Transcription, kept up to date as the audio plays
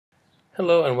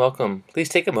Hello and welcome. Please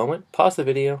take a moment, pause the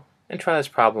video, and try this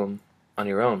problem on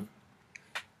your own.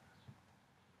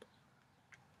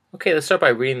 Okay, let's start by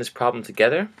reading this problem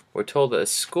together. We're told that a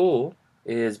school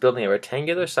is building a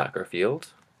rectangular soccer field.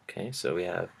 Okay, so we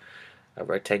have a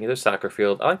rectangular soccer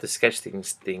field. I like to sketch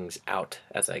things out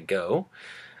as I go.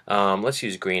 Let's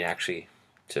use green actually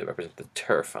to represent the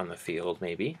turf on the field,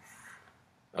 maybe.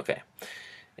 Okay,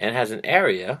 and it has an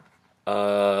area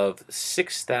of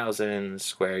 6,000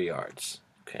 square yards.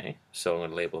 Okay, so I'm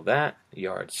going to label that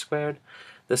yards squared.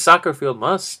 The soccer field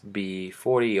must be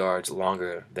 40 yards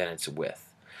longer than its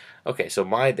width. Okay, so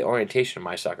the orientation of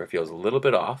my soccer field is a little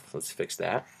bit off. Let's fix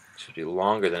that. It should be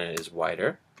longer than it is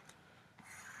wider.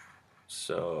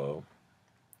 So,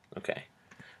 okay.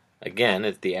 Again,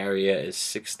 if the area is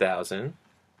 6,000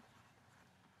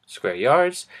 square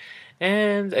yards,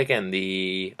 and again,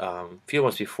 the field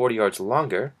must be 40 yards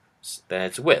longer than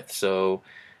its width. So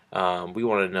we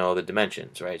want to know the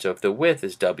dimensions, right? So if the width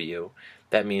is W,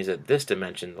 that means that this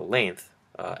dimension, the length,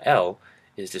 L,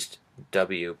 is just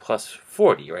W plus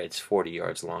 40, right? It's 40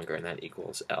 yards longer, and that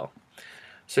equals L.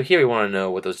 So here we want to know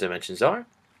what those dimensions are.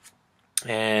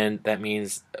 And that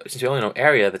means, since we only know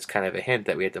area, that's kind of a hint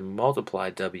that we have to multiply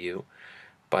W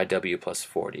by W plus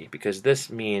 40, because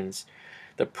this means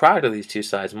the product of these two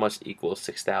sides must equal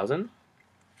 6,000.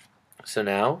 So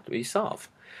now we solve.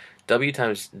 W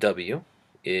times W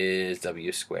is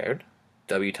W squared.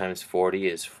 W times 40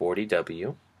 is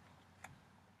 40W.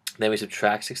 Then we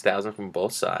subtract 6,000 from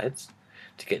both sides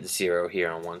to get 0 here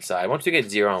on one side. Once we get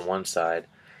 0 on one side,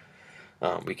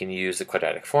 we can use the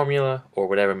quadratic formula or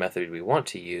whatever method we want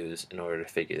to use in order to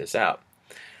figure this out.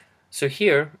 So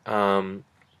here, I'm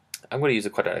going to use the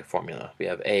quadratic formula. We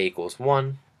have A equals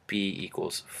 1, B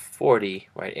equals 40,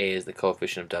 right? A is the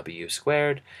coefficient of W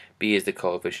squared, B is the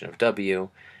coefficient of W,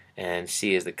 and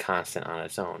C is the constant on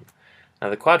its own. Now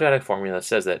the quadratic formula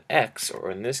says that X, or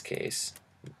in this case,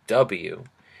 W,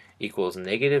 equals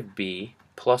negative B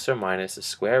plus or minus the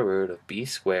square root of B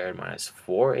squared minus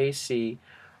 4AC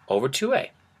over 2A.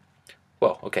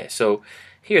 Well, okay, so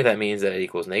here that means that it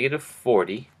equals negative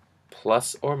 40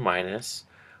 plus or minus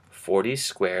 40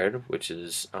 squared, which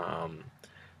is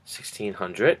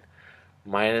 1,600,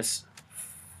 minus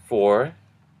 4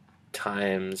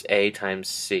 times A times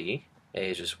C.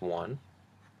 A is just 1.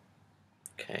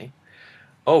 Okay.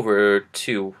 Over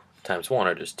 2 times 1,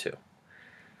 or just 2.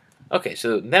 Okay,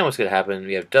 so then what's going to happen,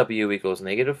 we have W equals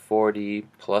negative 40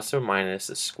 plus or minus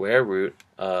the square root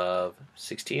of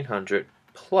 1,600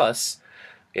 plus,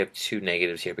 we have two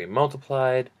negatives here being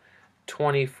multiplied,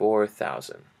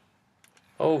 24,000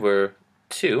 over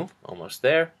 2, almost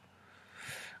there.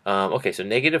 Okay, so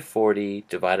negative 40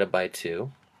 divided by 2,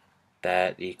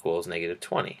 that equals negative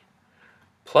 20.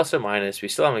 Plus or minus, we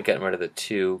still haven't gotten rid of the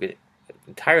 2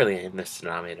 entirely in this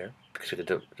denominator, because we have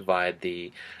to divide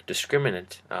the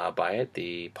discriminant by it,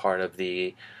 the part of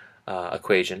the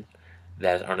equation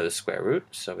that is under the square root,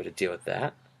 so we have to deal with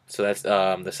that. So that's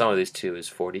the sum of these two is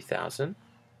 40,000,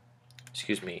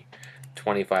 excuse me,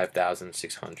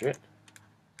 25,600,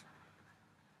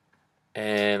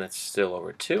 and that's still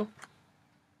over 2.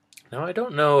 Now I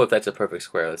don't know if that's a perfect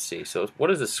square. Let's see. So what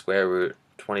is the square root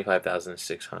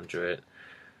 25,600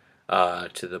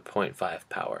 to the 0.5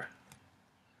 power?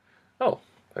 Oh,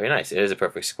 very nice. It is a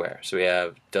perfect square. So we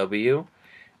have W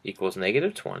equals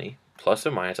negative 20 plus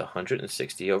or minus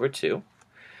 160 over 2.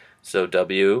 So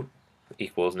W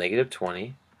equals negative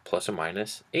 20 plus or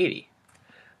minus 80.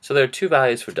 So there are two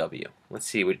values for W. Let's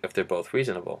see if they're both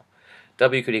reasonable.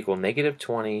 W could equal negative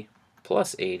 20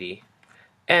 plus 80,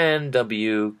 and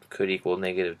W could equal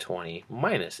negative 20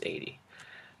 minus 80.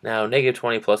 Now, negative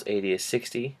 20 plus 80 is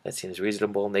 60. That seems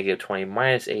reasonable. Negative 20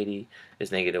 minus 80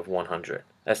 is negative 100.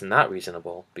 That's not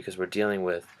reasonable because we're dealing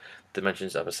with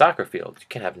dimensions of a soccer field. You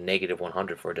can't have negative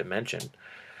 100 for a dimension.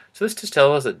 So this just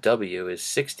tells us that W is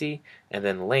 60, and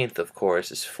then length, of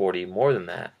course, is 40 more than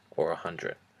that, or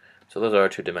 100. So those are our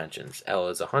two dimensions. L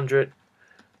is 100,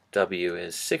 W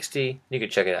is 60. You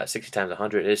can check it out. 60 times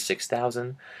 100 is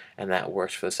 6,000, and that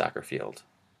works for the soccer field.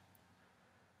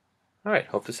 All right,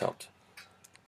 hope this helped.